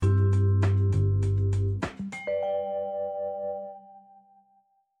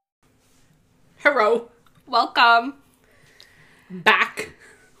Hello. Welcome Back.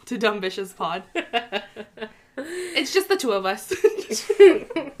 to Dumb Vicious Pod. It's just the two of us.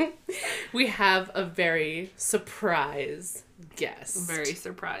 We have a very surprise guest. Very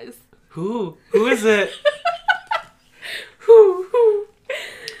surprised. Who is it? Who?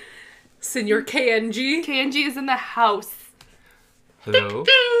 Senor KNG. KNG is in the house. Hello.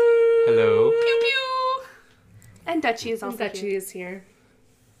 Hello. Pew pew. And Dutchie is also Dutchie here. is here.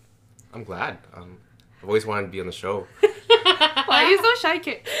 I'm glad. I've always wanted to be on the show. Why are you so shy,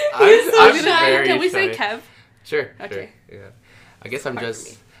 Kit? I'm shy. Can we say shy. Kev? Sure. Okay. Sure. Yeah. I guess I'm Pardon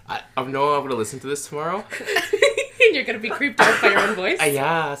just. I know I'm gonna listen to this tomorrow. You're gonna be creeped out by your own voice.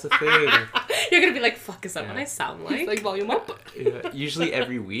 Yeah, that's the thing. You're gonna be like, "Fuck, is that what Yeah. I sound It's like?" like volume up. Yeah, usually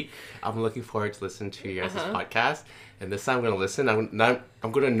every week, I'm looking forward to listen to your guys' podcast, and this time I'm gonna listen. I'm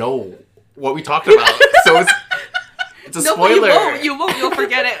gonna know what we talked about. So it's a No, spoiler. but you won't. You'll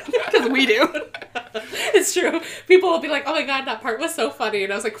forget it because we do. It's true. People will be like, "Oh my god, that part was so funny,"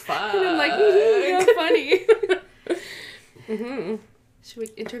 and I was like, "Fuck." And I'm like, you're funny. Should we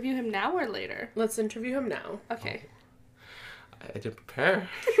interview him now or later? Let's interview him now. Okay. I didn't prepare.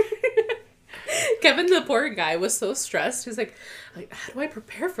 Kevin, the poor guy, was so stressed. He's like, how do I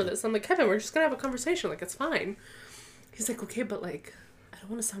prepare for this? I'm like, Kevin, we're just gonna have a conversation. Like, it's fine. He's like, okay, but like, I don't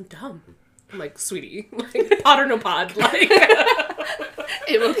want to sound dumb. I'm like, sweetie, like, pod or no pod, like.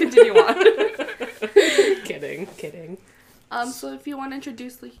 It will continue on. Kidding. So if you want to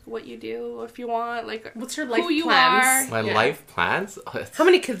introduce like what you do, or if you want like What's your life who you plans? are. My Yeah. life plans. Oh, it's- How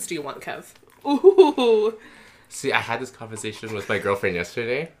many kids do you want, Kev? Ooh. See, I had this conversation with my girlfriend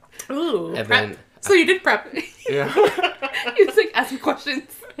yesterday. Ooh, And prep. then- So you did prep. Yeah. He's like asking questions.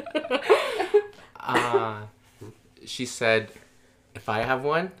 She said, if I have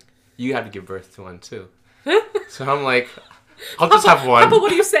one, you have to give birth to one too. So I'm like, I'll just have one. Papa,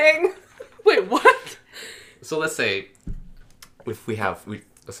 what are you saying? Wait, what? So let's say, if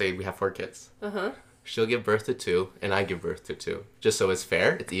let's say we have 4 kids. Uh-huh. She'll give birth to 2, and I give birth to 2. Just so it's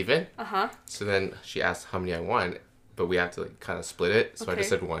fair, it's even. Uh-huh. So then she asked how many I want, but we have to like kind of split it. So I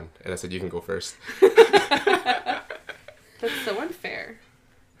just Okay. said 1, and I said you can go first. That's so unfair.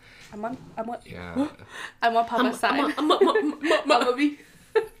 I'm on Yeah. Papa's side. Mama B.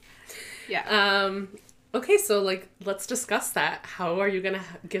 Yeah. Okay, so like, let's discuss that. How are you gonna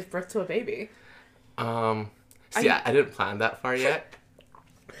give birth to a baby? See, I didn't plan that far yet.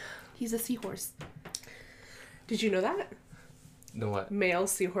 He's a seahorse. Did you know that? Know what? Male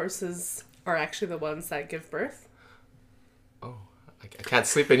seahorses are actually the ones that give birth. Oh, I can't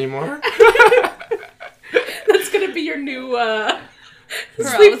sleep anymore. That's gonna be your new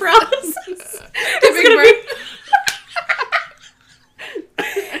Paralysis. sleep paralysis. Giving birth.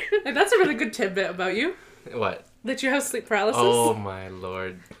 And that's a really good tidbit about you, What? that you have sleep paralysis. Oh my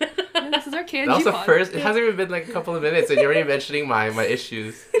lord. This is our KNG That was the pod. first. It hasn't even been like a couple of minutes, and you're already mentioning my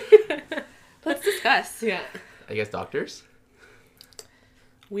issues. Let's discuss. Yeah. I guess doctors.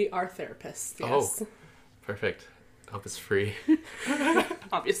 We are therapists, yes. Oh. Perfect. I hope it's free.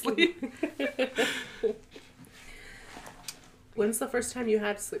 Obviously. When's the first time you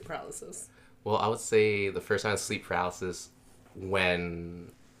had sleep paralysis? Well, I would say the first time I had sleep paralysis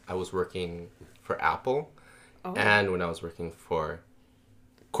when I was working for Apple, and when I was working for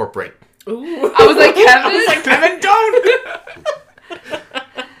corporate. Ooh. I was like, Kevin. Kevin, don't!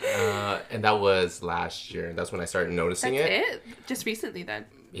 And that was last year. That's when I started noticing That's it. it? Just recently then.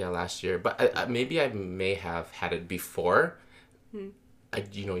 Yeah, last year. But maybe I may have had it before. You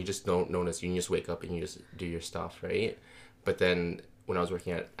just don't notice. You just wake up and you just do your stuff, right? But then when I was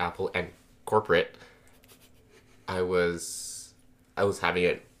working at Apple and corporate, I was having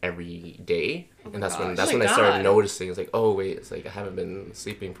it every day, and that's when Oh my I started God. noticing. It's like, oh wait, it's like I haven't been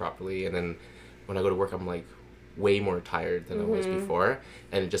sleeping properly, and then when I go to work, I'm like way more tired than I was before,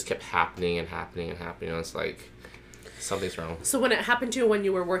 and it just kept happening and happening and happening. And it's like something's wrong. So when it happened to you when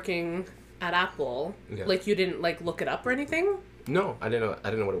you were working at Apple, Yeah. like you didn't like look it up or anything? No, I didn't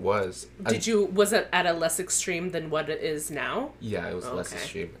know what it was. Was it at a less extreme than what it is now? Yeah, it was less Okay.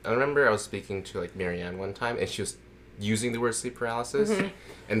 extreme. I remember I was speaking to like Marianne one time, and she was using the word sleep paralysis,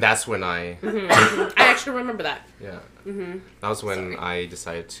 and that's when I I actually remember that. yeah that was when I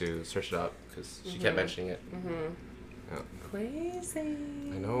decided to search it up because she kept mentioning it. Crazy.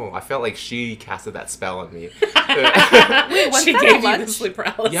 I know. I felt like she casted that spell on me. Wait, was She that gave at you the lunch? sleep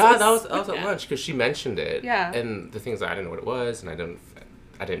paralysis. Yeah, that was at Yeah. lunch because she mentioned it. Yeah. And the thing is, I didn't know what it was, and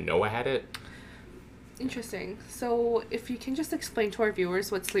I didn't know I had it. Interesting. So if you can just explain to our viewers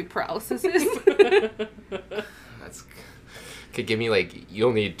what sleep paralysis is. That's could give me like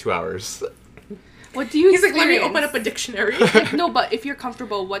you'll need 2 hours. What do you He's like, let me experience? open up a dictionary. Like, no, but if you're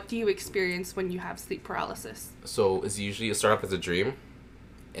comfortable, what do you experience when you have sleep paralysis? So it's usually it start off as a dream,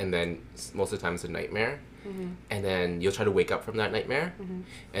 and then most of the time it's a nightmare, and then you'll try to wake up from that nightmare, and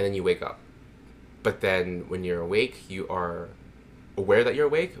then you wake up. But then when you're awake, you are aware that you're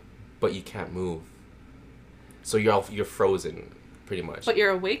awake, but you can't move. So you're frozen, pretty much. But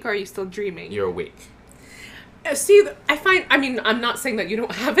you're awake, or are you still dreaming? You're awake. See, I mean, I'm not saying that you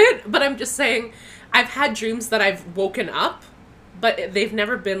don't have it, but I'm just saying I've had dreams that I've woken up, but they've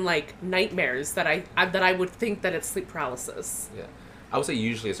never been like nightmares that I would think that it's sleep paralysis. Yeah, I would say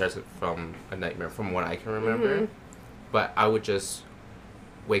usually it starts from a nightmare, from what I can remember. But I would just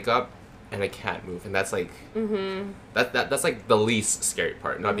wake up and I can't move, and that's like that's like the least scary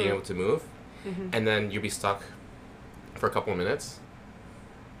part, not being able to move, and then you'll be stuck for a couple of minutes,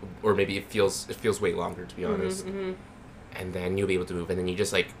 or maybe it feels way longer, to be honest. And then you'll be able to move, and then you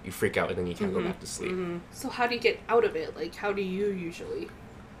just like you freak out, and then you can't go back to sleep. So how do you get out of it? Like, how do you usually?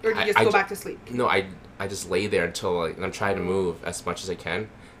 Or do you I- just I go ju- back to sleep? No, I just lay there until like, and I'm trying to move as much as I can,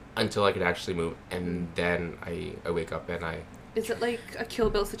 until I can actually move, and then I wake up and I. Is it like a Kill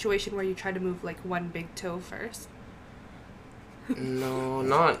Bill situation where you try to move like one big toe first? No,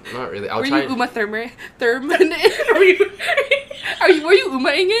 not really. I'll Were try. you Uma Thurman? Were you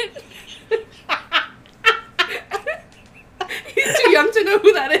Umaing it? He's too young to know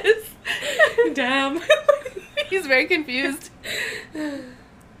who that is. Damn. He's very confused.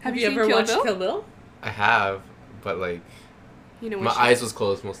 Have you seen ever Kill watched Bill? Kill Bill? I have, but like You know my what eyes was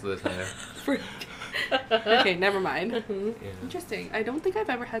closed most of the time. Okay, never mind. Yeah. Interesting. I don't think I've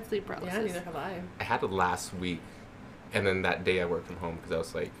ever had sleep paralysis. Yeah, neither have I. I had it last week, and then that day I worked from home because I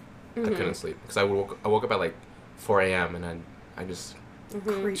was like, I couldn't sleep because I woke up at like 4 a.m. and then I just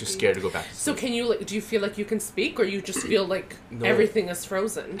Creepy. too scared to go back to So sleep. can you do you feel like you can speak, or you just feel like No. everything is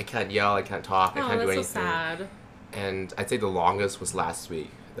frozen? I can't yell, I can't talk, I Oh, can't do that's anything. so sad. And I'd say the longest was last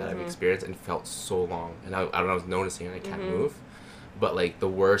week that I've experienced, and felt so long. And I don't know, I was noticing I can't move. But like the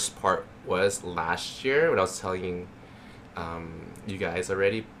worst part was last year when I was telling you guys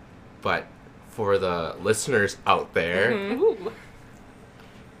already. But for the listeners out there, Ooh.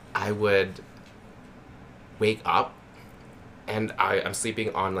 I would wake up and I'm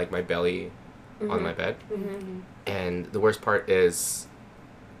sleeping on like my belly on my bed. And the worst part is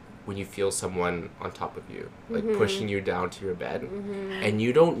when you feel someone on top of you, like pushing you down to your bed, and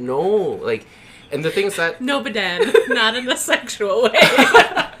you don't know, like, and the thing is that No, but Dan, not in a sexual way.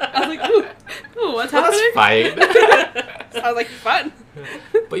 I was like, ooh, what's well, happening? that's fine, Sounds like fun.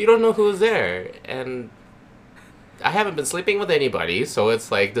 but you don't know who's there, and I haven't been sleeping with anybody, so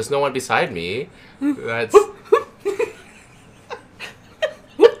it's like there's no one beside me. That's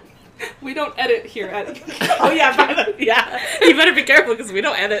We don't edit here at Oh yeah, yeah. You better be careful because we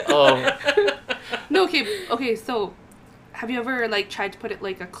don't edit. oh No, okay, so have you ever like tried to put it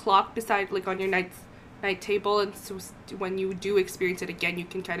like a clock beside like on your night table, and so when you do experience it again you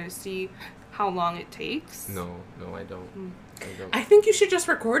can kind of see how long it takes? no, I don't. I don't. I think you should just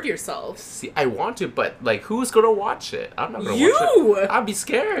record yourself. See, I want to, but like, who's gonna watch it? I'm not gonna You! watch it. I'd be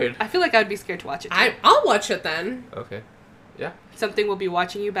scared. I feel like I'd be scared to watch it too. I'll watch it then. Okay. Yeah. Something will be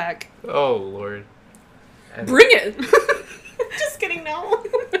watching you back. Oh Lord. And- Bring it. Just kidding, no.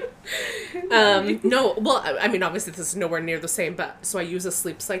 No, well, I mean, obviously this is nowhere near the same, but so I use a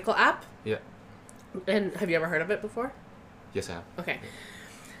sleep cycle app. Yeah. And have you ever heard of it before? Yes, I have. Okay.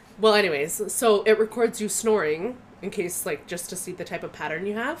 Well, anyways, so it records you snoring in case, like, just to see the type of pattern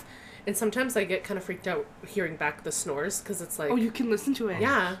you have. And sometimes I get kind of freaked out hearing back the snores because it's like, Oh, you can listen to it.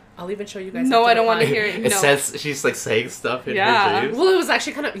 yeah, I'll even show you guys. No, after I the don't want to pod. hear it. It No. says she's like saying stuff in Yeah. her dreams. Well, it was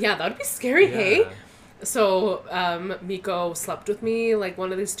actually kind of, yeah, that would be scary, hey? Yeah. So, Miko slept with me, like,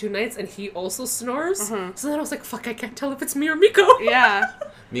 one of these 2 nights, and he also snores. So then I was like, fuck, I can't tell if it's me or Miko. Yeah.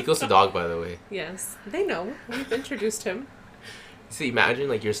 Miko's the dog, by the way. Yes, they know. We've introduced him. See, imagine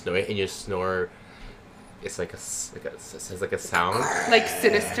like you're snoring and your snore, it's like it says like a sound. Like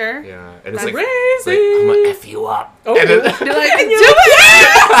sinister. Yeah, and it's Like, like, it's like I'm gonna f you up. Oh. And then- They're like, And do you're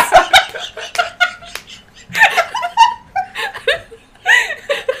it!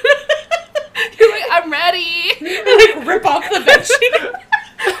 You're like, I'm ready. like, rip off the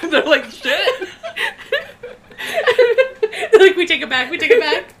bedsheet. They're like, shit. They're like, we take it back, we take it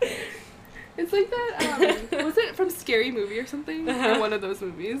back. It's like that, was it from Scary Movie or something? Uh-huh. Or one of those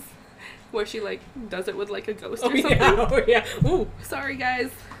movies where she, like, does it with, like, a ghost Oh, or something. yeah, oh, yeah. Ooh. Sorry,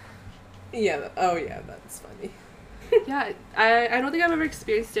 guys. Yeah, oh, yeah, that's funny. Yeah, I don't think I've ever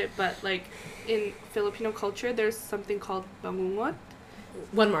experienced it, but, like, in Filipino culture, there's something called bangungot.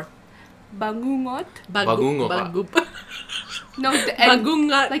 One more. Bangungot? Bagungot. Bagup. No, the N,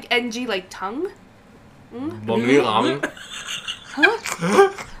 Bagungat. like, NG, like, tongue. Bangungang.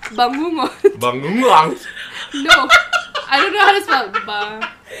 Bangungot. Bangungang. No. I don't know how to spell it.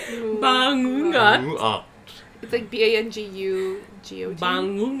 Bangungot. Bangungang. It's like Bangugot.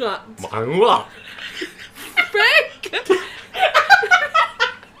 Bangungot. Bangungang. Frick!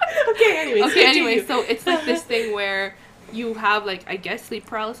 Okay, anyways. Okay, anyway, so it's like this thing where you have like, I guess, sleep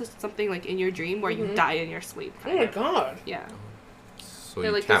paralysis or something like in your dream where you die in your sleep. Oh my god. Yeah. So They're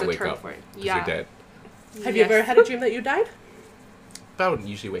you like, can't there's a wake term up for it. 'cause Yeah. you're dead. Have you ever had a dream that you died? But I would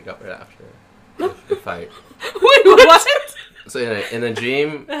usually wake up right after. If I... Wait, what? So in a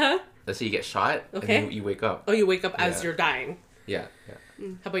dream, Uh-huh. let's say you get shot, Okay. and you wake up. Oh, you wake up as Yeah. you're dying. Yeah.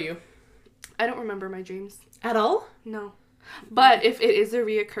 How about you? I don't remember my dreams. At all? No. But if it is a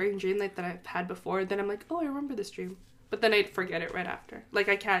reoccurring dream like that I've had before, then I'm like, oh, I remember this dream. But then I'd forget it right after. Like,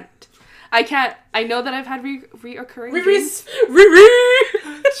 I can't. I know that I've had reoccurring dreams.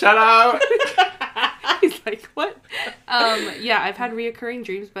 Shout out! He's like, what? Yeah, I've had reoccurring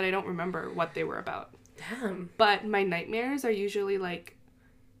dreams, but I don't remember what they were about. Damn. But my nightmares are usually like,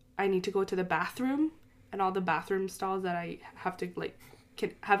 I need to go to the bathroom, and all the bathroom stalls that I have to like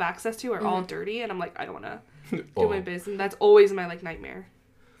can have access to are all dirty, and I'm like, I don't want to do my business. That's always my like nightmare.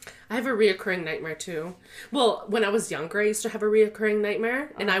 I have a reoccurring nightmare too. Well, when I was younger, I used to have a reoccurring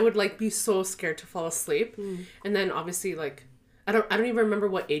nightmare, and I would like be so scared to fall asleep. And then obviously, like, I don't even remember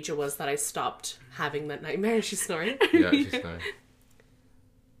what age it was that I stopped having that nightmare. Is she snoring? Yeah,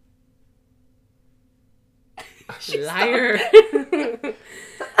 she's nice. Liar.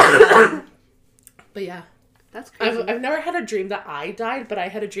 But yeah, That's crazy. I've never had a dream that I died, but I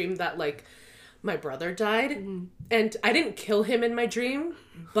had a dream that like my brother died, and I didn't kill him in my dream,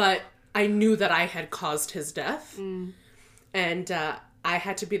 but I knew that I had caused his death, and I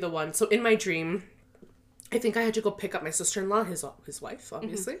had to be the one. So in my dream, I think I had to go pick up my sister-in-law, his wife,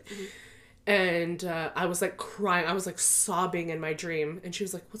 obviously. And I was like crying. I was like sobbing in my dream, and she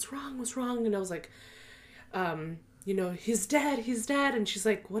was like, "What's wrong? What's wrong?" And I was like, you know, he's dead. And she's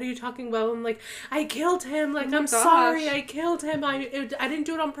like, "What are you talking about?" I'm like, "I killed him. Like, I'm sorry. I killed him. I didn't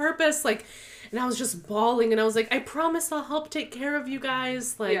do it on purpose." Like, and I was just bawling, and I was like, "I promise I'll help take care of you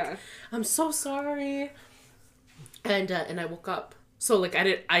guys. Like, I'm so sorry." And I woke up. So like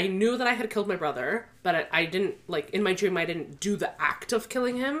I knew that I had killed my brother, but I didn't, like, in my dream I didn't do the act of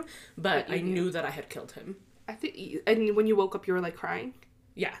killing him, but I knew that I had killed him. I think, and when you woke up, you were like crying.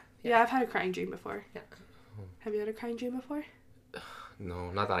 Yeah. Yeah, I've had a crying dream before. Yeah. Have you had a crying dream before?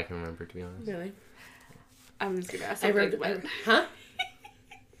 No, not that I can remember, to be honest. Really? I'm just gonna ask. Huh?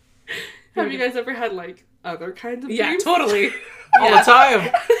 Have you guys ever had like other kinds of Yeah, dreams? totally. All the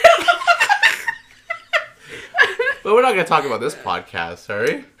time! But we're not going to talk about this podcast,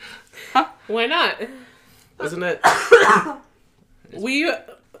 sorry? Why not? Isn't it? We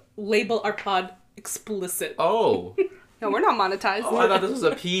label our pod explicit. Oh. No, we're not monetized. Oh, I thought this was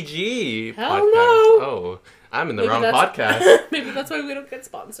a PG Hell podcast. no. Oh, I'm in the Maybe wrong that's- podcast. Maybe that's why we don't get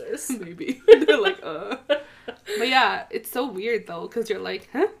sponsors. Maybe. They're like, But yeah, it's so weird though, because you're like,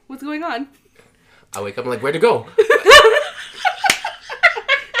 huh? What's going on? I wake up, I'm like, where'd it go?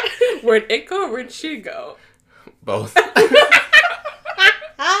 Where'd it go or where'd she go? Both.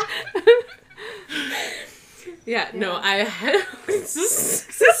 Yeah, no, I had... this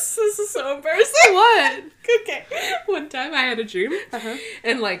is so embarrassing. What? Okay. One time I had a dream, Uh-huh.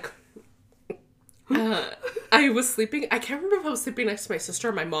 and like, I was sleeping. I can't remember if I was sleeping next to my sister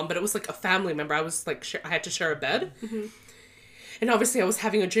or my mom, but it was like a family member. I was like, I had to share a bed, and obviously I was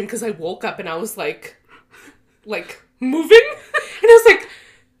having a dream because I woke up and I was like moving, and I was like,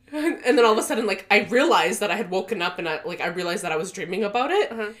 and then all of a sudden, like, I realized that I had woken up, and I realized that I was dreaming about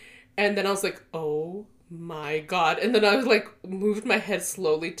it, and then I was like, oh my god. And then I was like, moved my head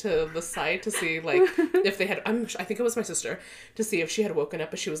slowly to the side to see like if they had, I think it was my sister, to see if she had woken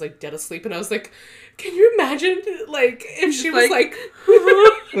up, but she was like dead asleep, and I was like, can you imagine like if she was like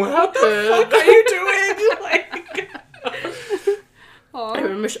what the fuck are you doing? Like,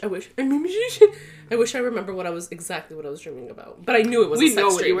 I wish I remember exactly what I was dreaming about, but I knew it was We a know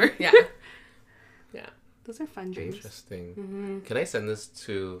sex what you dream. were. Yeah. Those are fun dreams. Interesting. Can I send this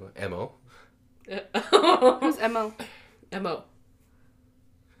to Mo? Who's Mo? Mo.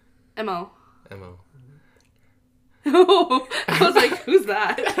 Mo. Mo. I was like, who's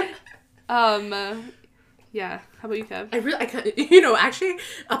that? Yeah. How about you, Kev? I can't, actually,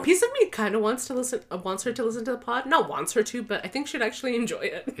 a piece of me kind of wants her to listen to the pod. Not wants her to, but I think she'd actually enjoy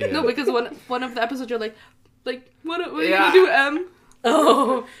it. Yeah. No, because one of the episodes you're like, what are you Yeah. gonna do, M?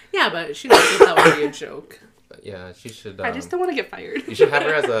 Oh, yeah, but she knows that that would be a joke. Yeah, she should. I just don't want to get fired. You should have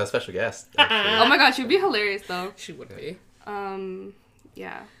her as a special guest. Oh my gosh, she'd be hilarious though. She would be.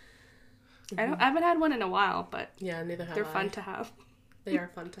 Yeah. I haven't had one in a while, but Yeah, neither have they're I. fun to have. They are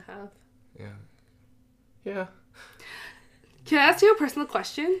fun to have. Yeah. Yeah. Can I ask you a personal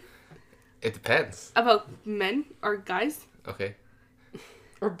question It depends. about men or guys? Okay.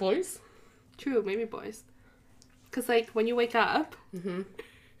 Or boys. True, maybe boys. Because, like, when you wake up,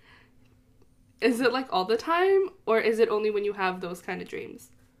 is it, like, all the time? Or is it only when you have those kind of dreams?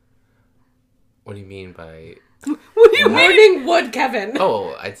 What do you mean by... What do you mean? Morning wood, Kevin.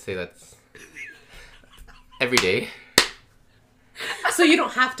 Oh, I'd say that's... every day. So you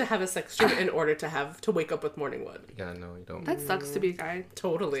don't have to have a sex dream in order to wake up with morning wood. Yeah, no, you don't. That sucks to be a guy.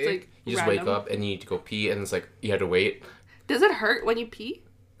 Totally. It's, like, You just random. wake up and you need to go pee and it's like, you had to wait. Does it hurt when you pee?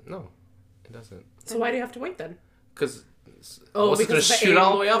 No, it doesn't. So why do you have to wait then? Because... Oh, it's because gonna of the shoot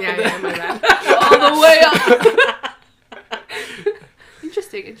all the aim. way up. Yeah, and yeah, then... my bad. All the way up.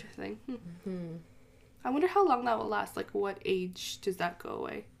 Interesting. I wonder how long that will last. Like, what age does that go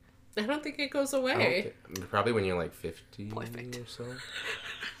away? I don't think it goes I don't away. think- probably when you're like 50 Perfect. or so.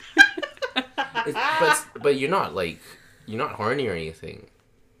 But you're not like, you're not horny or anything.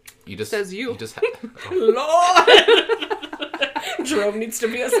 You just... Says you. You just... Lord! Jerome needs to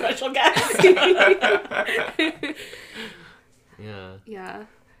be a special guest. Yeah. Yeah.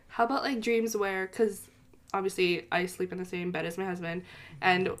 How about, like, dreams where... Because, obviously, I sleep in the same bed as my husband.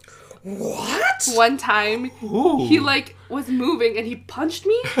 And What? one time, Ooh. he, like, was moving and he punched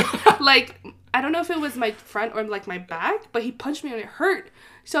me. Like, I don't know if it was my front or, like, my back, but he punched me and it hurt.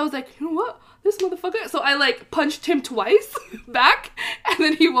 So I was like, you know what? This motherfucker. So I, like, punched him twice back. And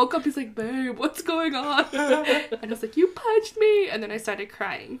then he woke up. He's like, babe, what's going on? And I was like, you punched me. And then I started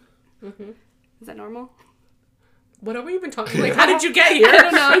crying. Is that normal? What are we even talking? Like, how did you get here? I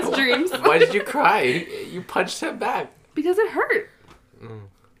don't know. It's dreams. Why did you cry? You punched him back. Because it hurt.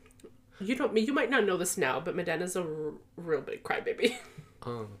 You might not know this now, but Medena's a real big crybaby.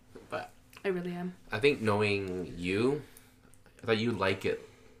 But I really am. I think knowing you, I thought you'd like it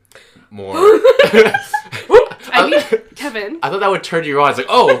more. I mean, Kevin. I thought that would turn you on. It's like,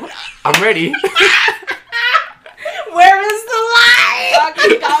 oh, I'm ready. Where is the lie?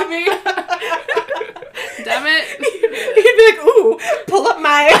 You got me. Damn it. He'd be like, ooh, pull up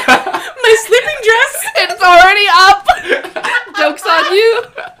my sleeping dress. It's already up. Joke's on you.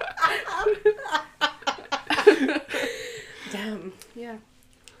 Damn. Yeah.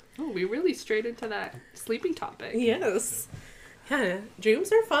 Oh, we really strayed into that sleeping topic. Yes. Yeah,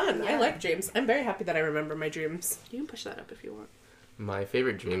 dreams are fun. I Yeah. like dreams. I'm very happy that I remember my dreams. You can push that up if you want. My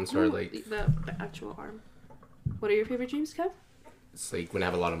favorite dreams are like, the actual arm. What are your favorite dreams, Kev? it's like when I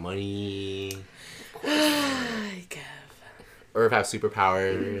have a lot of money, I give. or if I have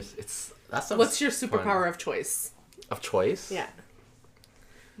superpowers. What's your superpower of choice? of choice? Yeah.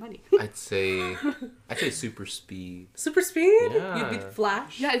 Money. I'd say super speed. Super speed? Yeah. You'd be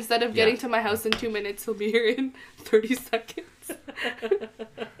Flash? Yeah, instead of getting Yeah. to my house in 2 minutes, he'll be here in 30 seconds.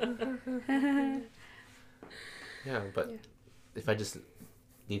 Yeah, but Yeah. if I just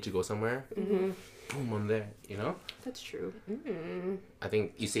need to go somewhere, boom, I'm there. You know? That's true. I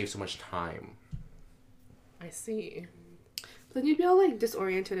think you save so much time. I see. Then you'd be all like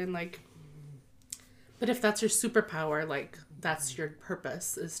disoriented and like, But if that's your superpower, like, that's your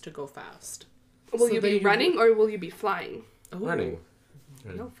purpose, is to go fast. will So you then be you- running or will you be flying? Ooh. Running.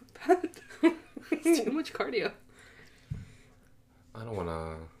 No, fuck that. It's too much cardio. I don't want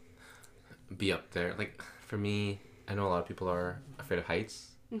to be up there. Like, for me, I know a lot of people are afraid of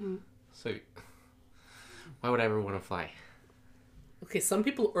heights. Mm-hmm. So, why would I ever want to fly? Okay, some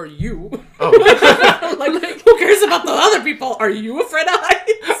people are you. Oh, like, who cares about the other people? Are you afraid of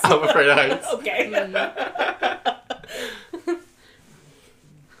heights? I'm afraid of heights. Okay.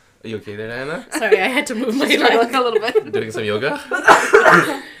 Are you okay there, Diana? Sorry, I had to move my Struggling leg. a little bit. Doing some yoga?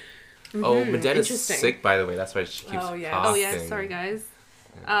 Oh, Medena's Interesting. sick, by the way. That's why she keeps Oh, yeah. Oh coughing. yeah, sorry guys.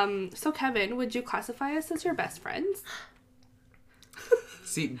 So Kevin, would you classify us as your best friends?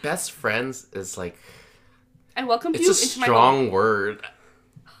 See, best friends is like, I welcomed it's you a into my home. strong word.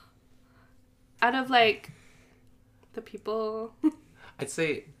 Out of like the people. I'd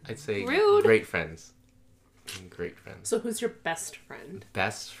say Rude. great friends. Great friends. So who's your best friend?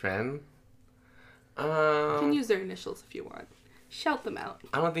 Best friend? You can use their initials if you want. Shout them out.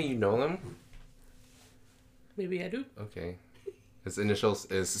 I don't think you know them. Maybe I do. Okay. His initials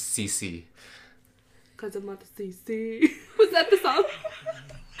is CC. Cause I'm not the CC. Was that the song?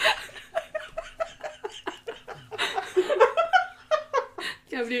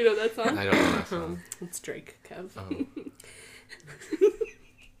 Kev, do you know that song? I don't know that song. It's Drake, Kev. Oh.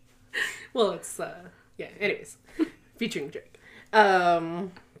 Well, it's yeah. Anyways, featuring Drake.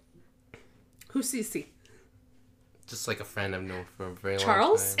 Who's CC? just like a friend I've known for a very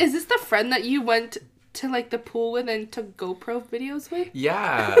Charles? long time. Is this the friend that you went to like the pool with and took GoPro videos with?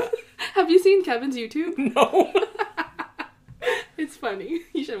 Yeah. Have you seen Kevin's YouTube? No. It's funny.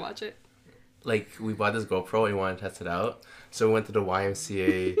 You should watch it. Like, we bought this GoPro and we wanted to test it out. So we went to the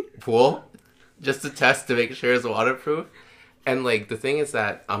YMCA pool just to test to make sure it's waterproof. And, like, the thing is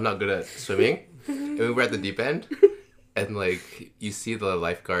that I'm not good at swimming. And we were at the deep end. And, like, you see the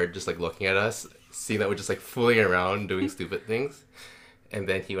lifeguard just, like, looking at us, seeing that we're just, like, fooling around, doing stupid things. And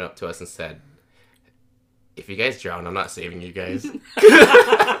then he went up to us and said, if you guys drown, I'm not saving you guys. What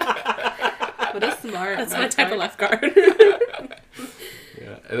a smart. That's my type of lifeguard.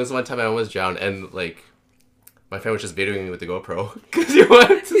 Yeah. And this one time I almost drowned, and, like, my friend was just videoing me with the GoPro. Because he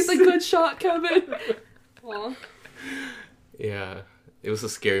wanted to He's like, see. good shot, Kevin. Aw. Yeah. It was a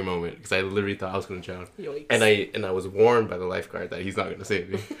scary moment because I literally thought I was going to drown. Yikes. And I was warned by the lifeguard that he's not going to save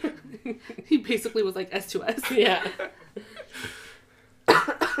me. He basically was like S2S. Yeah.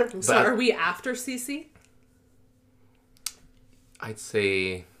 So But- are we after CC? I'd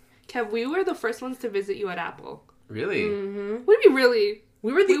say, Kev, we were the first ones to visit you at Apple. really? What do you mean, really?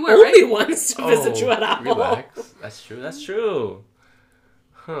 We were the We were, only right? ones to visit you at Apple. Relax. That's true. That's true.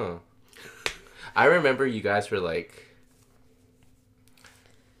 Huh. I remember you guys were like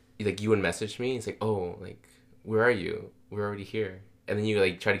you would message me. It's like, oh, like, where are you? We're already here. And then you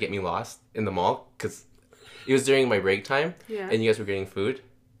like try to get me lost in the mall because it was during my break time. Yeah. And you guys were getting food.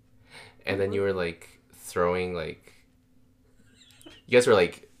 And then you were like throwing like, you guys were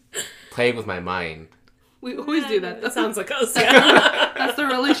like playing with my mind. We always do that. That sounds like us. Yeah. That's the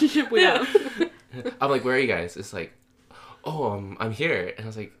relationship we have. I'm like, where are you guys? It's like, oh, I'm here. And I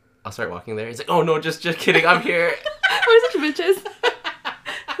was like, I'll start walking there. It's like, oh no, just kidding, I'm here. We're such bitches.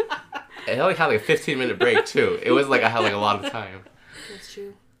 I only had like a 15-minute break too. It was like I had like a lot of time. That's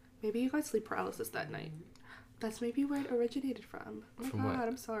true. Maybe you got sleep paralysis that night. That's maybe where it originated from. Oh my From god, what?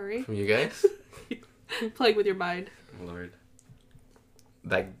 I'm sorry. From you guys? Playing with your mind. Lord.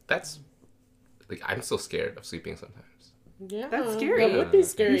 That's like, I'm so scared of sleeping sometimes. Yeah. That's scary. That would be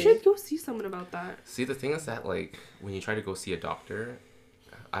scary. You should go see someone about that. See, the thing is that like when you try to go see a doctor,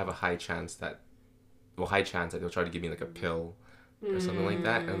 I have a high chance that they'll try to give me like a pill or something like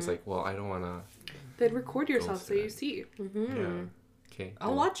that. And it's like, well, I don't want to. Then record yourself so through you it. see. Yeah. Okay.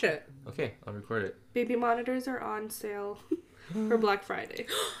 I'll watch it. Okay, I'll record it. Baby monitors are on sale for Black Friday.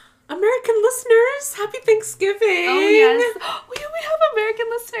 American listeners, happy Thanksgiving. Oh yes. We have American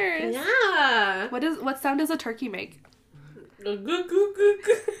listeners. Yeah. What sound does a turkey make? Goo, goo, goo,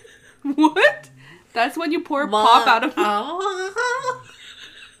 goo. What? That's when you pour pop out of. Oh.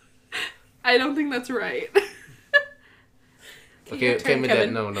 I don't think that's right. Okay, your okay, turn,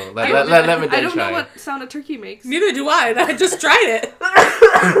 Madeleine, Kevin. no. I Let Madeleine I don't try. know what sound a turkey makes. Neither do I. I just tried it.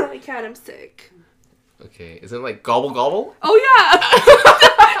 I can't. I'm sick. Okay, is it like gobble gobble? Oh yeah.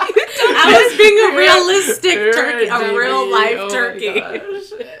 I was being a realistic You're turkey, a Jamie. real life Oh my turkey.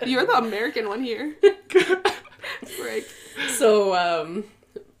 gosh. You're the American one here. Frick. So,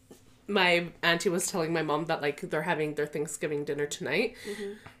 my auntie was telling my mom that, like, they're having their Thanksgiving dinner tonight.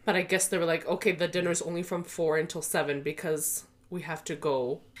 Mm-hmm. But I guess they were like, okay, the dinner's only from 4 until 7 because we have to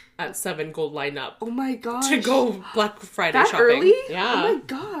go at 7, go line up Oh my gosh. to go Black Friday that shopping. early? Yeah. Oh my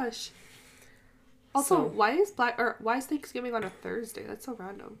gosh. Also, So- why is Thanksgiving on a Thursday? That's so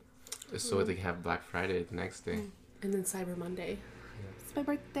random. So they can have Black Friday the next day. And then Cyber Monday. It's my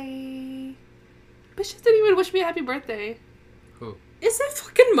birthday. Bitches didn't even wish me a happy birthday. Who? Is it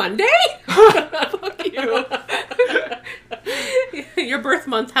fucking Monday? Fuck you. Your birth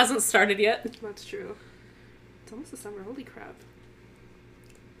month hasn't started yet. That's true. It's almost the summer. Holy crap.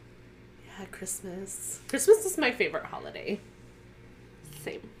 Yeah, Christmas. Christmas is my favorite holiday.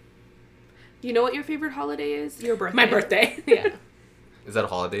 Same. You know what your favorite holiday is? Your birthday. My birthday. Yeah. Is that a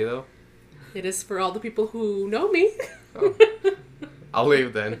holiday though? It is for all the people who know me. Oh. I'll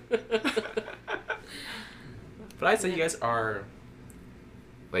leave then. But I'd say you guys are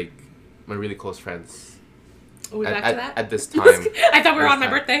like my really close friends. Are we back at, to that? at this time. I thought we were on my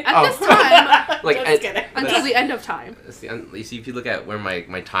This birthday. At Oh. this time, Like Just at- kidding. until the end of time. See, you see, if you look at where my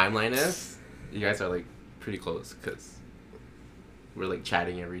timeline is, you guys are like pretty close because we're like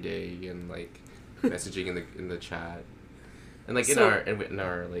chatting every day and like messaging in the chat and like So- in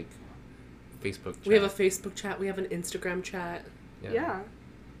our like Facebook chat. We have a Facebook chat. We have an Instagram chat. Yeah.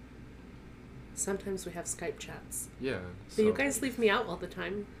 Sometimes we have Skype chats. Yeah. But you guys leave me out all the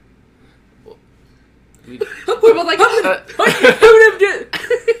time. we, We're both like,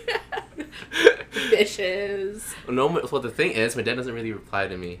 Bitches. no. Well, the thing is, my dad doesn't really reply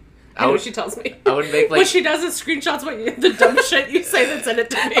to me. I know what she tells me. I would make What like she does is screenshots the dumb shit you say and send it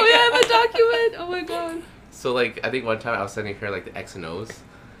to me. oh yeah, I have a document. Oh my god. So like I think one time I was sending her like the X and O's.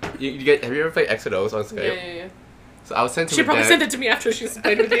 Have you ever played X and O's on Skype? Yeah. So I was sent to She my probably dad. sent it to me after she's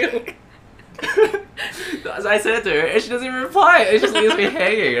played with you. So I sent it to her and she doesn't even reply. It just leaves me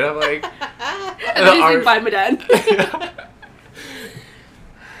hanging, and I'm like, And then he's like, bye, my dad.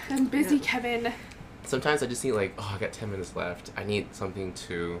 I'm busy, Kevin. Sometimes I just need like, oh, I got 10 minutes left. I need something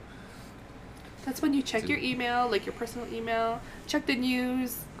to. That's when you check your email, like your personal email, check the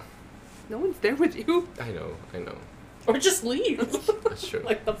news. No one's there with you. I know. Or just leave. That's true.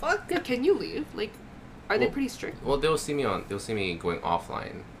 Like the fuck? Yeah, can you leave? Like, are they pretty strict? Well, they'll see me going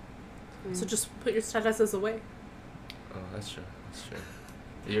offline. So just put your statuses away. Oh, that's true.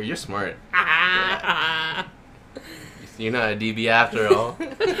 You're smart. You're not a DB after all.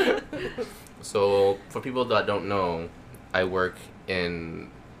 So, for people that don't know, I work in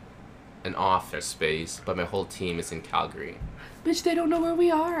an office space, but my whole team is in Calgary. Bitch, they don't know where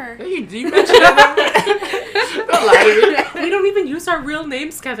we are. Hey, you mentioned it. Don't lie to me. We don't even use our real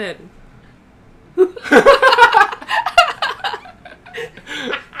names, Kevin.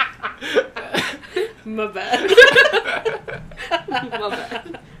 My bad. My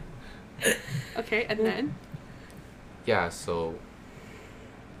bad. Okay, and then? Yeah, so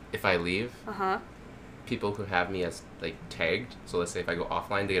if I leave, Uh-huh. people who have me as like tagged, so let's say if I go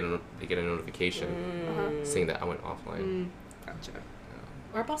offline, they get a notification Uh-huh. saying that I went offline. Gotcha.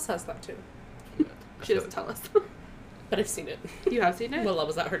 Our boss has that too. I She feel- doesn't tell us. But I've seen it. You have seen it? While I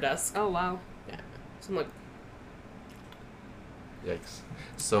was at her desk. Oh, wow. Yeah. So I'm like, Yikes.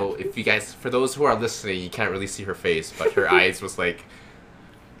 So if you guys, for those who are listening, you can't really see her face, but her eyes was like.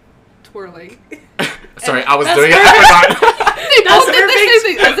 Twirling. Sorry, I was That's doing it. I forgot. They That's both did her the face.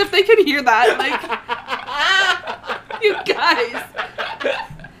 same thing, as if they could hear that. Like, you guys.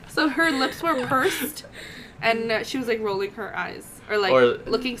 So her lips were pursed, and she was like rolling her eyes, or like Or-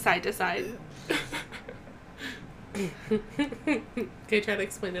 looking side to side. okay, try to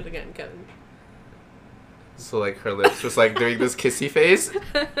explain it again, Kevin. So like her lips was like doing this kissy face,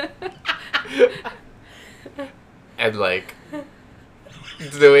 and like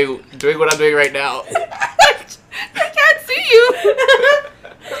doing what I'm doing right now. I can't see you.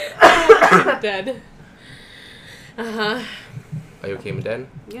 Dead. Uh-huh. Are you okay, Maden?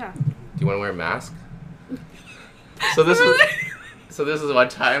 Yeah. Do you want to wear a mask? So this is one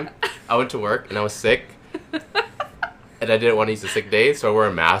time I went to work and I was sick, and I didn't want to use a sick day, so I wore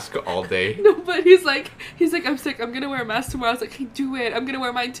a mask all day. No, but he's like, I'm sick. I'm gonna wear a mask tomorrow. I was like, hey, do it. I'm gonna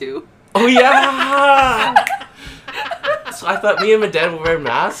wear mine too. Oh yeah. So I thought me and Maden would wear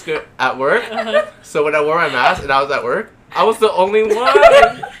masks at work. So when I wore my mask and I was at work, I was the only one.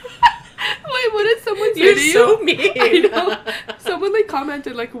 Wait, what did someone say You're to you? so mean. I know. Someone like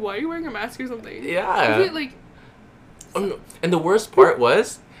commented like, "Why are you wearing a mask or something?" Yeah. Is it like? Oh, no. And the worst part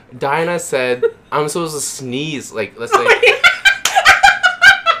was, Diana said I'm supposed to sneeze. Like let's say. I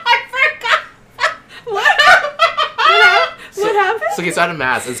forgot. What happened? So okay, so I had a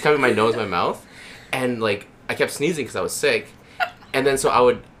mask. It's coming my nose, my mouth, and like I kept sneezing because I was sick. And then so I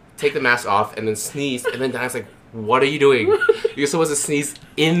would take the mask off and then sneeze, and then Diana's like, "What are you doing? You're supposed to sneeze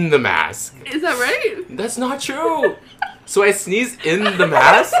in the mask." Is that right? That's not true. So I sneezed in the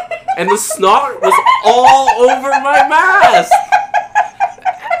mask, and the snot was all over my mask.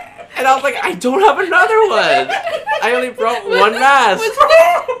 And I was like, I don't have another one. I only brought one mask. Was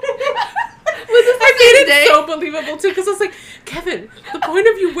this I the same made day? it so believable too, because I was like, Kevin, the point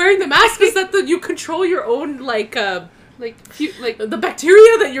of you wearing the mask is that you control your own like like the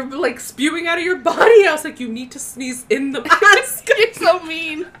bacteria that you're like spewing out of your body. I was like, you need to sneeze in the mask. You're so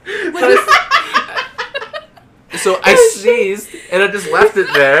mean. So I sneezed, and I just left it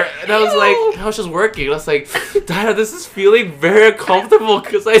there, and I was like, I was just working. I was like, Diana, this is feeling very uncomfortable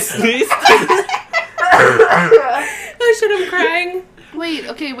because I sneezed. I should have crying.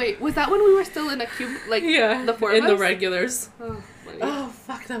 Wait. Was that when we were still in a cube? Like, Yeah, the four of in the us? regulars. Oh, funny. Oh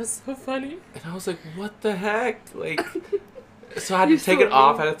fuck, that was so funny. And I was like, what the heck? Like, so I had to You're take so it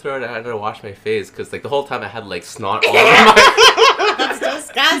off. mean. I had to throw it. I had to wash my face because like the whole time I had like snot all over my. That's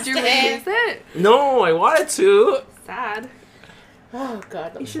Did you disgusting. reuse it? No, I wanted to. Sad. Oh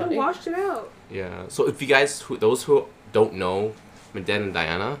god, that You was should have funny. washed it out. Yeah. So if you guys, those who don't know, Maden and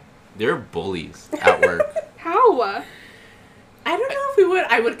Diana, they're bullies at work. How? I don't know if we would.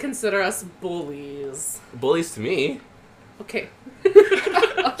 I would consider us bullies. Bullies to me. Okay.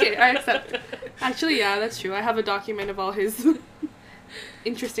 Okay, I accept. Actually, yeah, that's true. I have a document of all his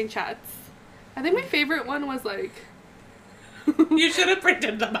interesting chats. I think my favorite one was like. You should have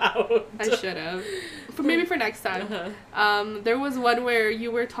printed them out. I should have. Maybe for next time. Uh-huh. There was one where you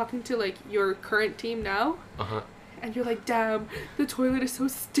were talking to like your current team now, Uh huh. and you're like, damn, the toilet is so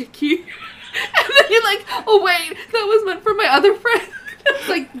sticky. And then you're like, oh wait, that was meant for my other friend. It's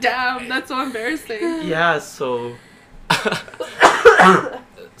like, damn, that's so embarrassing. Yeah, so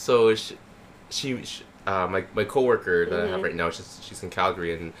so my coworker that I have right now, she's in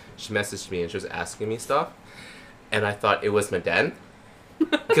Calgary, and she messaged me and she was asking me stuff, and I thought it was Maden.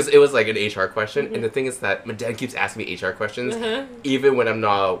 Because it was like an HR question, and the thing is that Maden keeps asking me HR questions, even when I'm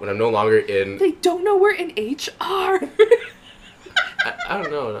no longer in. They don't know we're in HR. I don't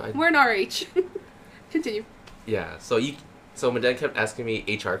know. We're in RH. Continue. Yeah, so Maden kept asking me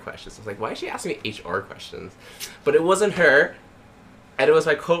HR questions. I was like, why is she asking me HR questions? But it wasn't her, and it was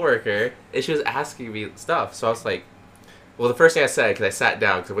my coworker, and she was asking me stuff. So I was like, well, the first thing I said, because I sat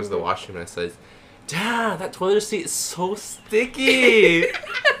down because I went to the washroom, and I said, damn, that toilet seat is so sticky.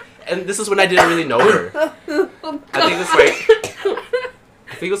 And this is when I didn't really know her. I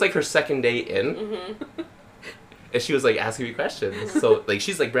think it was like her second day in, and she was like asking me questions. So like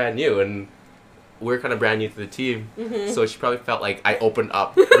she's like brand new, and we're kind of brand new to the team. So she probably felt like I opened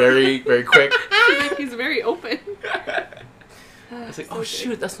up very very quick. She's like, he's very open. I was like, oh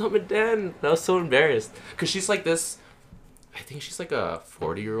shoot, that's not Maden. And I was so embarrassed because she's like this. I think she's like a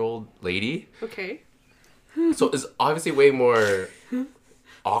 40-year-old lady. Okay. So it's obviously way more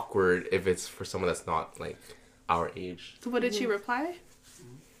awkward if it's for someone that's not like our age. So what did she reply?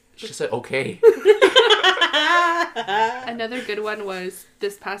 She said, okay. Another good one was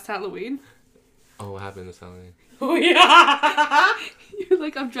this past Halloween. Oh, what happened this Halloween? Oh yeah. You're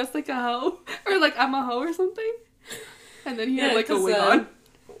like, I'm dressed like a hoe. Or like, I'm a hoe or something. And then he had like a 'cause, wig on.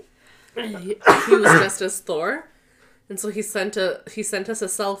 He was dressed as Thor. And so he sent us a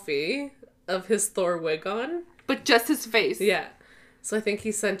selfie of his Thor wig on. But just his face. Yeah. So I think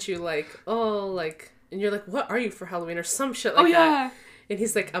he sent you like, and you're like, what are you for Halloween or some shit like that. And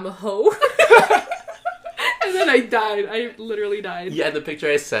he's like, I'm a hoe. And then I died. I literally died. Yeah, and the picture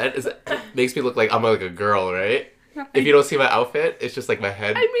I sent it makes me look like I'm like a girl, right? If you don't see my outfit, it's just like my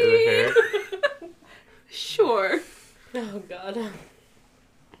head and the hair. Sure. Oh god.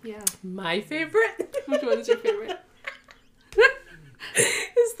 Yeah. My favorite? Which one is your favorite?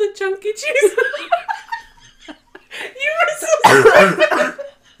 Is the chunky cheese. You were so stupid.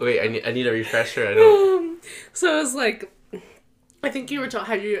 Wait, I need a refresher. I don't. So it was like, I think you were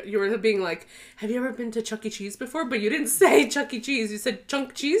you were being like, have you ever been to Chuck E. Cheese before? But you didn't say Chuck E. Cheese. You said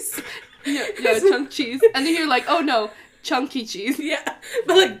chunk cheese. Yeah, chunk cheese. And then you're like, oh no, chunky cheese. Yeah,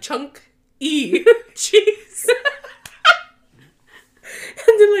 but like chunk E cheese.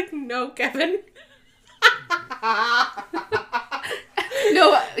 And they're like, no, Kevin.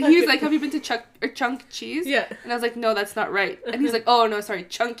 No, he was like, have you been to Chunk Cheese? Yeah. And I was like, no, that's not right. And he's like, oh, no, sorry,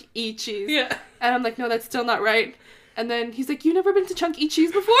 Chunk E Cheese. Yeah. And I'm like, no, that's still not right. And then he's like, you never been to Chunk E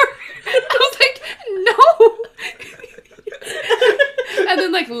Cheese before? I was like, no. And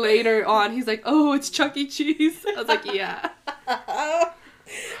then like later on, he's like, oh, it's Chuck E. Cheese. I was like, yeah.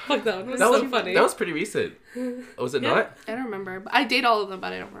 Fuck, that one was so funny. That was pretty recent. Was it not? I don't remember. But I date all of them,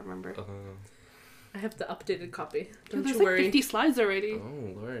 but I don't remember. I have the updated copy. Dude, Don't there's you worry. like 50 slides already.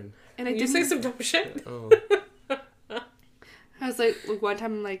 Oh lord. And I You didn't say some dumb shit. Oh. I was like one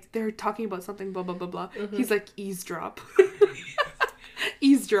time, like, they're talking about something, blah, blah, blah, blah. He's like, eavesdrop.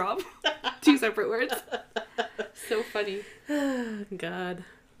 Eavesdrop. 2 separate words. So funny. God.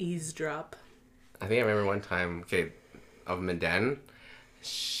 Eavesdrop. I think I remember one time. Okay, of Maden,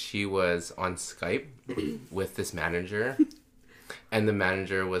 she was on Skype with this manager, and the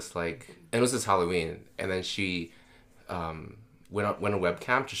manager was like, and it was this Halloween, and then she went on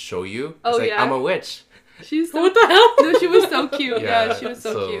webcam to show you. Oh, It's like, yeah? I'm a witch. She's so What the hell? No, she was so cute. Yeah, she was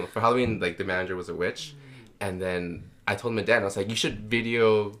so cute. For Halloween, like the manager was a witch, and then I told Maden, I was like, you should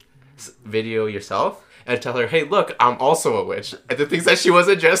video yourself and tell her, hey, look, I'm also a witch. And the things that she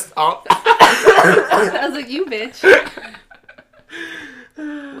wasn't just. I was like, you bitch.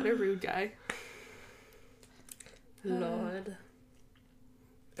 What a rude guy. Lord.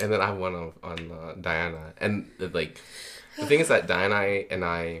 And then I have one on Diana, and like the thing is that Diana and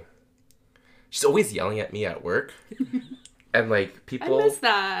I, she's always yelling at me at work, and like people. I miss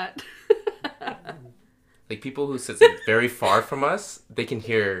that. Like people who sit like, very far from us, they can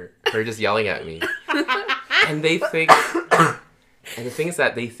hear her just yelling at me, and they think. And the thing is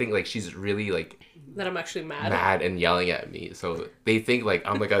that they think like she's really like That I'm actually mad. mad and yelling at me, so they think like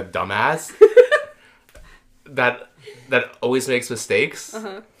I'm like a dumbass that always makes mistakes.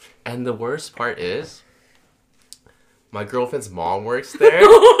 And the worst part is, my girlfriend's mom works there.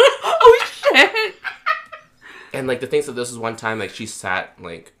 Oh shit! And like the thing is that this was one time like she sat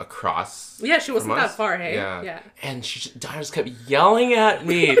like across. Yeah, she wasn't from that us. far, hey? Yeah. Yeah. And Diana just kept yelling at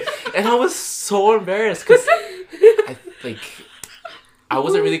me, and I was so embarrassed because like, I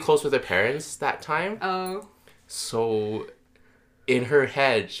wasn't really close with her parents that time. Oh. So, in her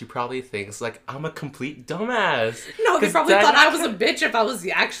head, she probably thinks, like, I'm a complete dumbass. No, they 'Cause probably Diana thought I was a bitch if I was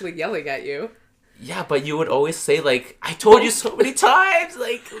actually yelling at you. Yeah, but you would always say, like, I told you so many times,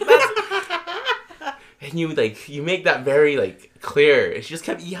 like, that's... And you, like, you make that very, like, clear. And she just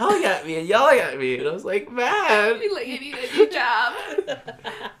kept yelling at me and yelling at me. And I was like, man. Like, I need a new job.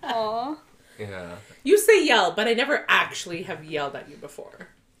 Aw. Yeah. You say yell, but I never actually have yelled at you before.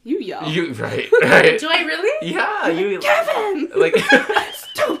 You yell. You, right. Do I really? Yeah, you... Kevin! Like...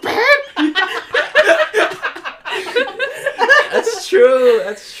 Stupid! That's true.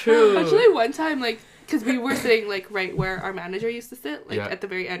 That's true. Actually, one time, like, because we were sitting, like, right where our manager used to sit, like, Yeah. at the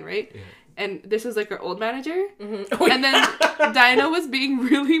very end, right? Yeah. And this was, like, our old manager. Mm-hmm. Oh, And then Diana was being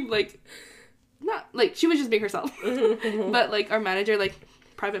really, like, not, like, she was just being herself. But, like, our manager, like,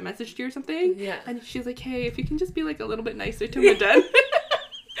 private messaged you or something. Yeah. And she's like, hey, if you can just be, like, a little bit nicer to Maden.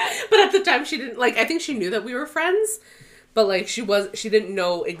 But at the time, she didn't, like, I think she knew that we were friends. But, like, she didn't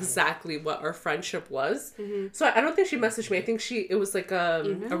know exactly what our friendship was. Mm-hmm. So I don't think she messaged me. I think it was, like, a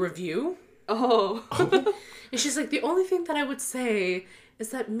review. Oh. And she's like, the only thing that I would say is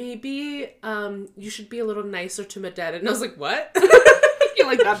that maybe you should be a little nicer to Maden. And I was like, what? You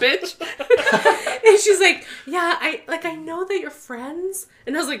like that bitch? And she's like, yeah, I know that you're friends.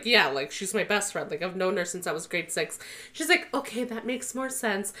 And I was like, yeah, like, she's my best friend. Like, I've known her since I was grade 6. She's like, okay, that makes more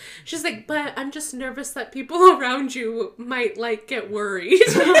sense. She's like, but I'm just nervous that people around you might, like, get worried.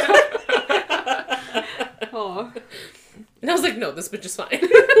 Oh. And I was like, no, this bitch is fine.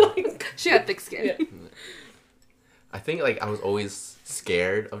 Like, She had thick skin. Yeah. I think, like, I was always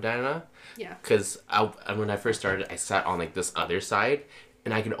scared of Diana. Yeah. Because when I first started, I sat on, like, this other side.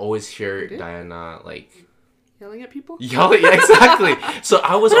 And I could always hear Diana, like... Yelling at people? Yelling, yeah, exactly. So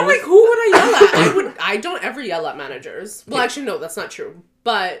I was but I'm always... like, who would I yell at? I don't ever yell at managers. Well, actually, no, that's not true.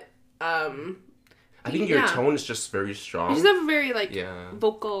 But, I think your yeah. tone is just very strong. You just have a very, like, Yeah.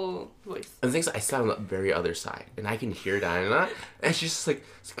 vocal voice. And the thing is, I sat on the very other side, and I can hear Diana, and she's just like,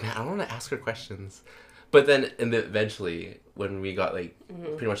 man, I want to ask her questions. But then, eventually, when we got, like,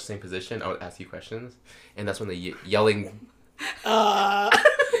 pretty much the same position, I would ask you questions, and that's when the yelling...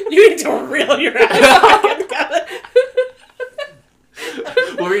 you need to reel your ass back.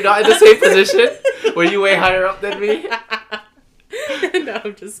 Were we not in the same position? Were you way higher up than me? No,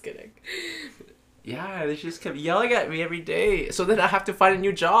 I'm just kidding. Yeah, they just kept yelling at me every day. So then I have to find a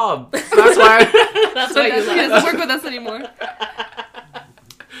new job. So that's why... That's So why you he left. doesn't work with us anymore.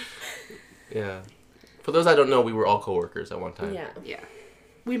 Yeah. For those that don't know, we were all coworkers at one time. Yeah. Yeah.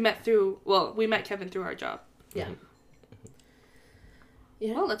 We met Kevin through our job. Yeah.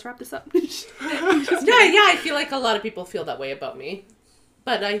 Yeah. Well, let's wrap this up. Yeah, I feel like a lot of people feel that way about me.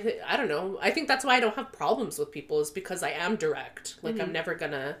 But I don't know. I think that's why I don't have problems with people, is because I am direct. Like, I'm never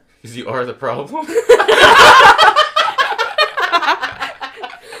gonna... Because you are the problem.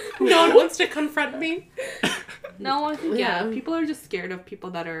 No one wants to confront me. No, I think, Yeah. people are just scared of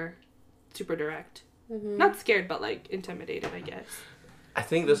people that are super direct. Not scared, but, like, intimidated, I guess. I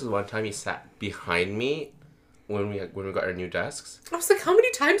think this is one time he sat behind me when we got our new desks. I was like, how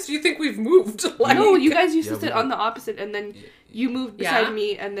many times do you think we've moved? Like, No, you guys used Yeah, to sit we- on the opposite, and then you moved beside Yeah.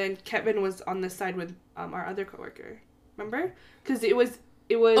 me, and then Kevin was on this side with our other coworker. Remember? Because it was.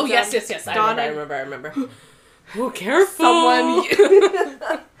 Oh, yes. I Donna- remember. Oh, careful. Someone.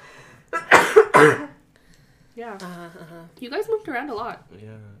 Yeah. You guys moved around a lot.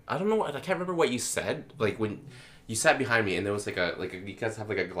 Yeah. I don't know. I can't remember what you said. Like when you sat behind me and there was like a you guys have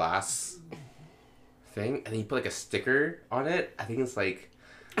like a glass thing and then you put like a sticker on it. I think it's like.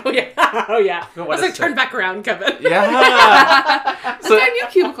 Oh, yeah. I what was it like, said. turn back around, Kevin. Yeah. That's our new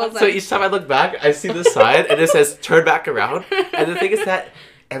cubicles. So each time I look back, I see the sign and it says turn back around. And the thing is that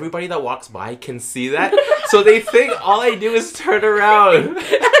everybody that walks by can see that. So they think all I do is turn around.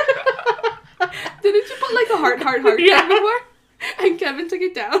 Didn't you put like a heart Yeah. before? And Kevin took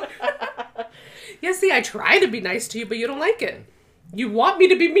it down. Yeah, see, I try to be nice to you, but you don't like it. You want me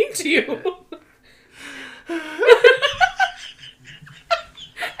to be mean to you.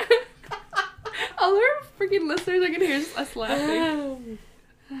 All our freaking listeners are gonna hear us laughing.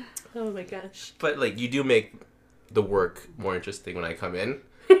 Oh my gosh. But like you do make the work more interesting when I come in.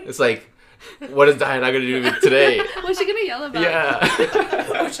 It's like, what is Diana gonna do today? What's she gonna yell about? Yeah.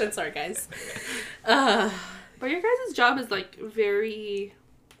 Oh shit, sorry guys. But your guys' job is like very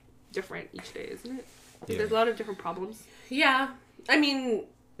different each day, isn't it? Yeah. There's a lot of different problems. Yeah. I mean,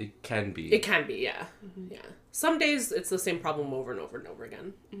 It can be. it can be, yeah. Yeah. Some days it's the same problem over and over and over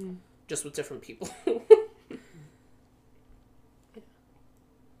again. Just with different people. Yeah.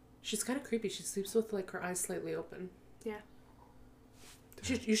 She's kind of creepy. She sleeps with like her eyes slightly open. Yeah.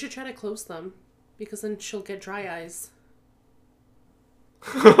 You should try to close them, because then she'll get dry eyes.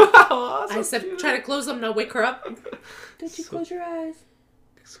 I said cute. try to close them, now wake her up. Did you close your eyes?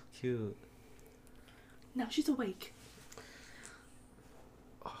 So cute. Now she's awake.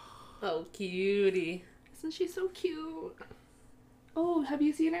 Oh, cutie. Isn't she so cute? Oh, have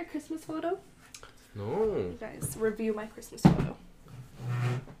you seen our Christmas photo? No. You guys, review my Christmas photo.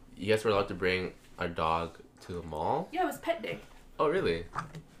 You guys were allowed to bring our dog to the mall? Yeah, it was pet day. Oh, really?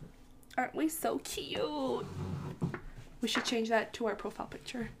 Aren't we so cute? We should change that to our profile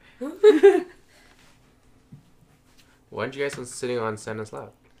picture. Why aren't you guys sitting on Santa's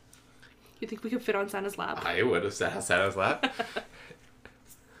lap? You think we could fit on Santa's lap? I would have sat on Santa's lap.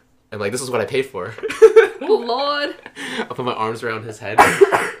 And like, this is what I paid for. Oh, Lord. I'll put my arms around his head.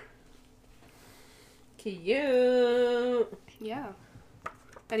 Cute. Yeah.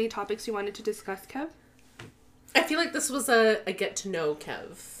 Any topics you wanted to discuss, Kev? I feel like this was a get to know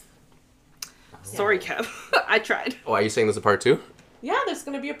Kev. Sorry, Kev. I tried. Oh, are you saying this is a part 2? Yeah, there's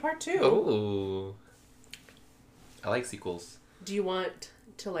gonna be a part 2. Oh. I like sequels. Do you want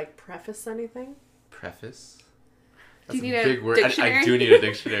to like preface anything? Preface? Do you That's need a a big word. dictionary? I do need a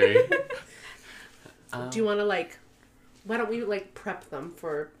dictionary. Do you want to like? Why don't we like prep them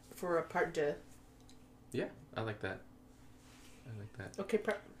for a part 2? Yeah, I like that. I like that. Okay,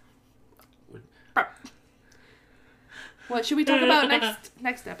 prep. What should we talk about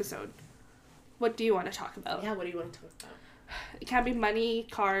next episode? What do you want to talk about? Yeah, what do you want to talk about? It can't be money,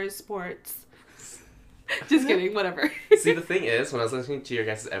 cars, sports. Just kidding, whatever. See, the thing is, when I was listening to your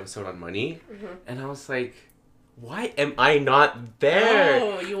guys' episode on money, and I was like, why am I not there?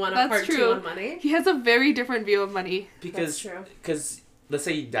 Oh, you want a That's part true. 2 on money? He has a very different view of money. Because, That's true. because let's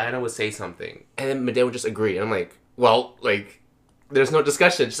say Diana would say something, and then Medea would just agree, and I'm like, well, like, there's no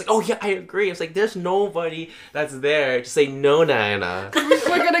discussion. She's like, oh yeah, I agree. It's like, there's nobody that's there to say no, Diana.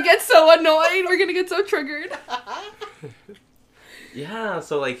 We're gonna get so annoyed. We're gonna get so triggered. Yeah,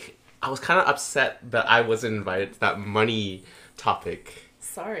 so like, I was kind of upset that I wasn't invited to that money topic.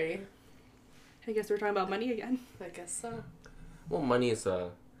 Sorry. I guess we're talking about money again. I guess so. Well, money is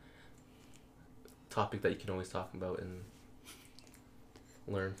a topic that you can always talk about and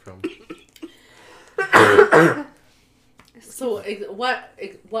learn from. So,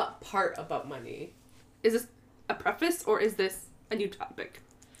 what part about money? Is this a preface or is this a new topic?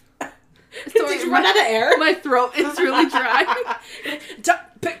 Did you run out of air? My throat is really dry.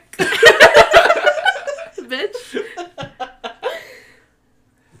 Topic. Bitch.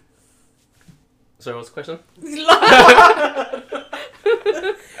 Sorry, what's the question?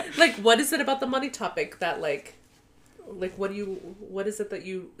 Like, what is it about the money topic that like what is it that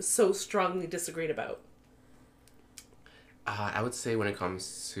you so strongly disagreed about? I would say when it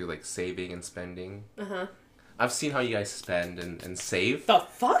comes to like saving and spending, Uh-huh. I've seen how you guys spend and save. The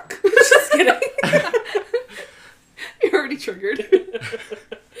fuck? Just kidding. You're already triggered.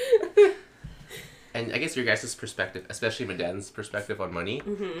 And I guess your guys' perspective, especially Meden's perspective on money,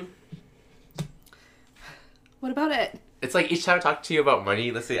 What about it? it's like each time I talk to you about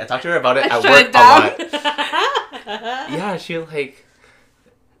money, let's say I talk to her about it I at shut work it down. a lot. Yeah, she would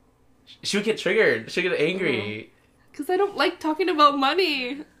get triggered. She'd get angry. Because I don't like talking about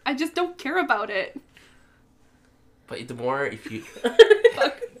money. I just don't care about it. But the more if you...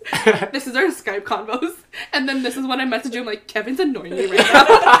 Fuck. This is our Skype convos. And then this is when I message him like, Kevin's annoying me right now.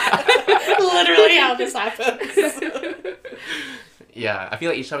 Literally how this happens. Yeah, I feel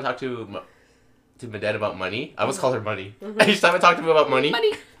like each time I talk to Meden about money, I always call her money. Each time I talk to him about money,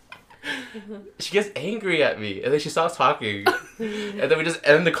 Money. she gets angry at me, and then she stops talking, and then we just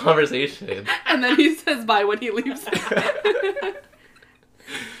end the conversation. And then he says bye when he leaves.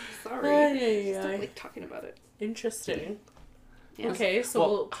 Sorry. Ay, Just ay. don't like talking about it. Interesting. Yeah. Okay, so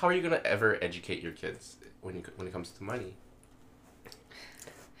Well, how are you gonna ever educate your kids when it comes to money?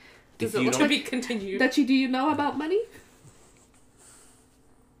 Does If it you look to don't, be continued. Dutchie, do you know about money?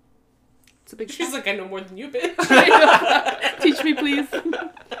 It's a big She's like, I know more than you, bitch. Teach me, please.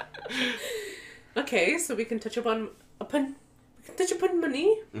 Okay, so we can touch upon money.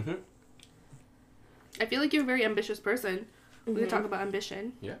 mm-hmm. I feel like you're a very ambitious person. We could talk about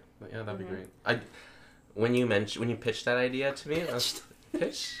ambition. Yeah, that'd be great. When you pitched that idea to me, I was,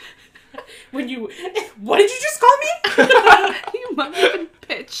 pitch. What did you just call me? You might even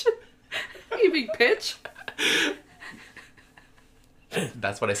pitch. You big pitch.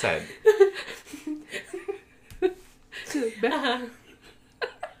 That's what I said.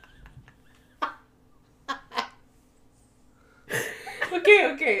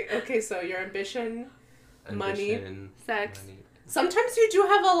 Okay, so your ambition, money. Sex. money. Sometimes you do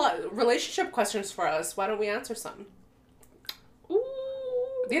have a lot relationship questions for us. Why don't we answer some?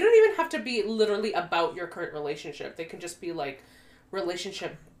 They don't even have to be literally about your current relationship. They can just be like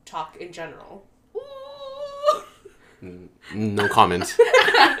relationship talk in general. No comment.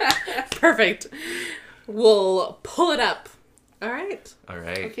 Perfect. We'll pull it up. All right. All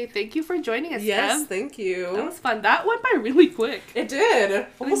right. Okay, thank you for joining us, Yes, Kev. thank you. That was fun. That went by really quick. It did.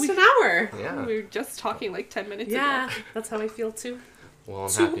 Almost an hour. Yeah. We were just talking like 10 minutes Yeah, ago. that's how I feel too. Well,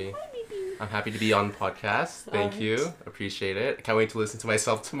 I'm happy. I'm happy to be on the podcast. Thank Alright. you. Appreciate it. I can't wait to listen to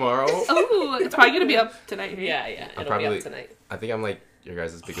myself tomorrow. Oh, it's probably going to be up tonight. Hey? Yeah, it'll be probably- up tonight. I think I'm like your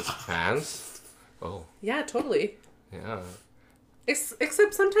guys' biggest fans. Oh, Yeah, totally. yeah.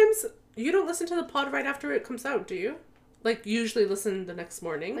 Except sometimes you don't listen to the pod right after it comes out, do you? Like, usually listen the next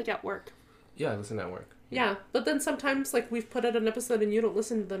morning. Like at work. Yeah, I listen at work. Yeah, but then sometimes, like, we've put out an episode and you don't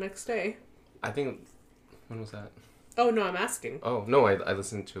listen the next day. I think, when was that? Oh, no, I'm asking. Oh, no, I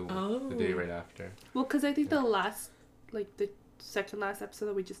listened to the day Oh. right after. Well, because I think the second last episode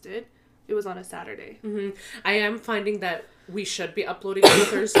that we just did, it was on a Saturday. I am finding that we should be uploading on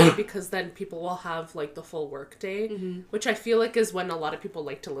Thursday because then people will have, like, the full work day, which I feel like is when a lot of people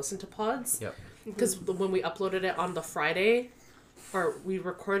like to listen to pods. Yep. Because when we uploaded it on the Friday, or we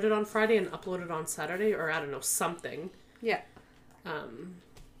recorded on Friday and uploaded on Saturday, or I don't know, something. Yeah. I don't know,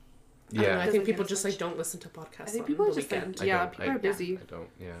 Yeah. I Doesn't think get people as just much. like don't listen to podcasts I think on people the are just weekend. like, yeah, don't- people I- are busy. I don't,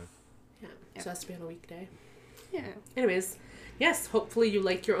 yeah. Yeah. So it has to be on a weekday. Yeah. Anyways, yes, hopefully you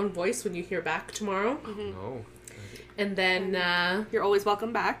like your own voice when you hear back tomorrow. No. And then, You're always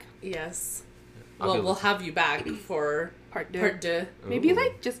welcome back. yes. I'll Well, be we'll listening. have you back for Part 2. part 2. Maybe Ooh.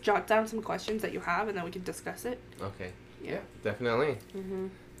 like just jot down some questions that you have and then we can discuss it. Okay. Yeah. Definitely.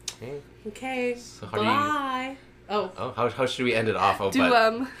 Okay. Okay. So how do you- Bye. Oh, Oh, how should we end it off? Oh, Do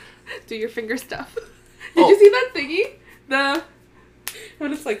but do your finger stuff. Did Oh. you see that thingy? The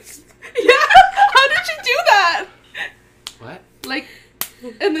when it's like, yeah. How did she do that? what? Like,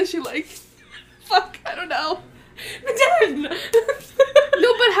 and then she like, fuck. I don't know. Darren!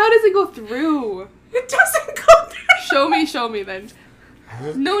 No, but how does it go through? It doesn't go through. Show me then.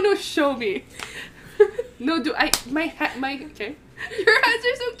 No, show me. No, do I? My okay. Your hands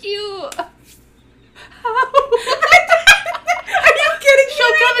are so cute. How? Are you kidding?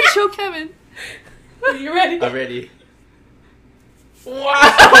 Show Kevin. Show Kevin. Are you ready? I'm ready.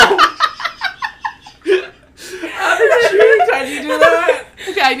 Wow! How did you do that?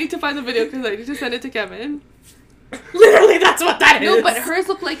 Okay, I need to find the video because I need to send it to Kevin. Literally, that's what that is. No, but hers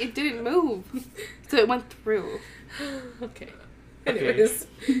looked like it didn't move, so it went through. Okay. Anyways,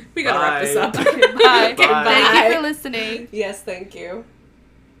 we gotta wrap this Bye. up. Okay, bye. Bye. Thank you for listening. Yes, thank you.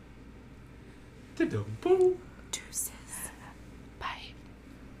 Da-dum-boom. Deuces. Bye.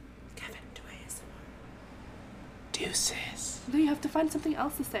 Kevin, do ASMR. Deuces. No, you have to find something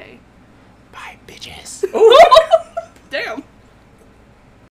else to say. Bye, bitches. Damn.